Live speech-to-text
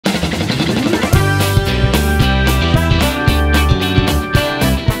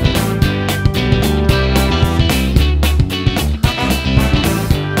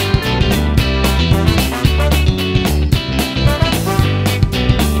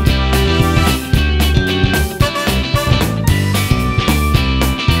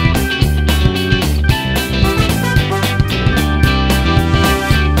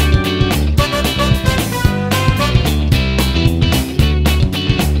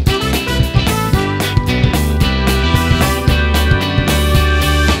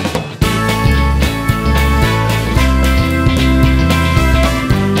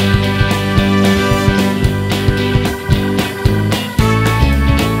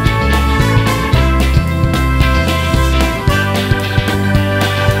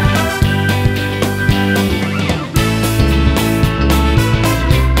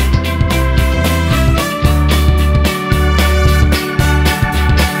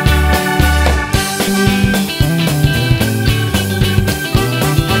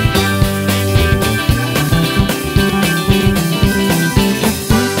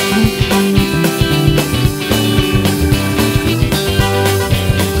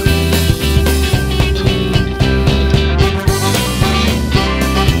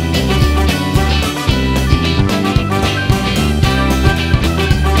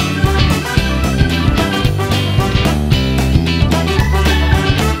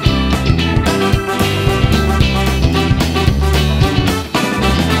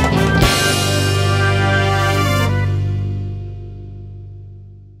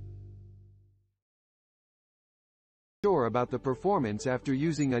about the performance after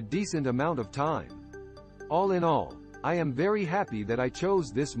using a decent amount of time. All in all, I am very happy that I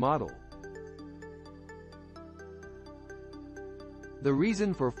chose this model. The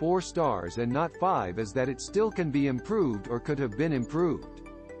reason for 4 stars and not 5 is that it still can be improved or could have been improved.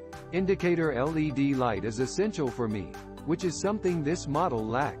 Indicator LED light is essential for me, which is something this model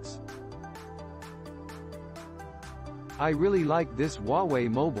lacks. I really like this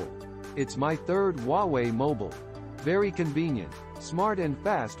Huawei Mobile. It's my 3rd Huawei Mobile. Very convenient, smart and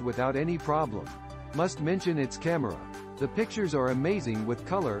fast without any problem. Must mention its camera. The pictures are amazing with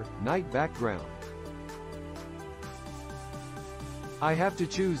color, night background. I have to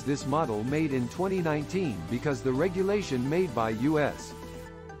choose this model made in 2019 because the regulation made by US.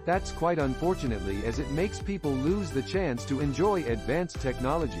 That's quite unfortunately, as it makes people lose the chance to enjoy advanced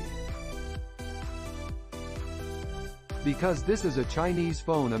technology. Because this is a Chinese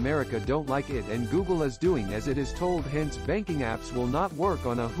phone, America don't like it and Google is doing as it is told, hence banking apps will not work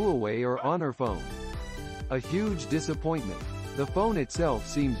on a Huawei or Honor phone. A huge disappointment. The phone itself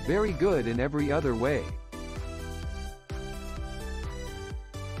seems very good in every other way.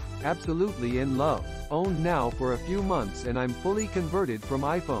 Absolutely in love. Owned now for a few months and I'm fully converted from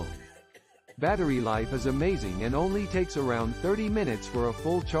iPhone. Battery life is amazing and only takes around 30 minutes for a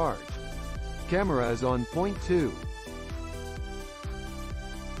full charge. Camera is on point too.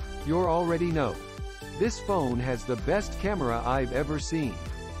 You already know. This phone has the best camera I've ever seen.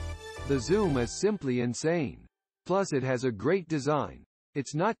 The zoom is simply insane. Plus it has a great design.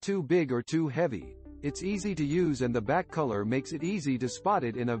 It's not too big or too heavy. It's easy to use and the back color makes it easy to spot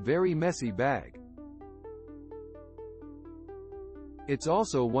it in a very messy bag. It's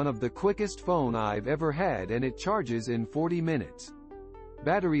also one of the quickest phone I've ever had and it charges in 40 minutes.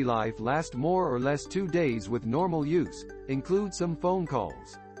 Battery life lasts more or less 2 days with normal use, include some phone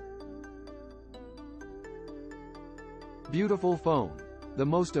calls. Beautiful phone. The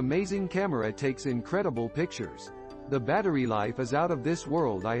most amazing camera, takes incredible pictures. The battery life is out of this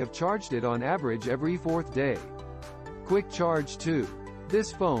world. I have charged it on average every 4th day. Quick charge too.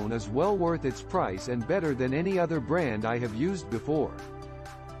 This phone is well worth its price and better than any other brand I have used before.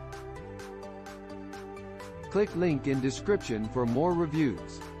 Click link in description for more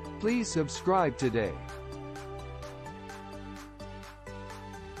reviews. Please subscribe today.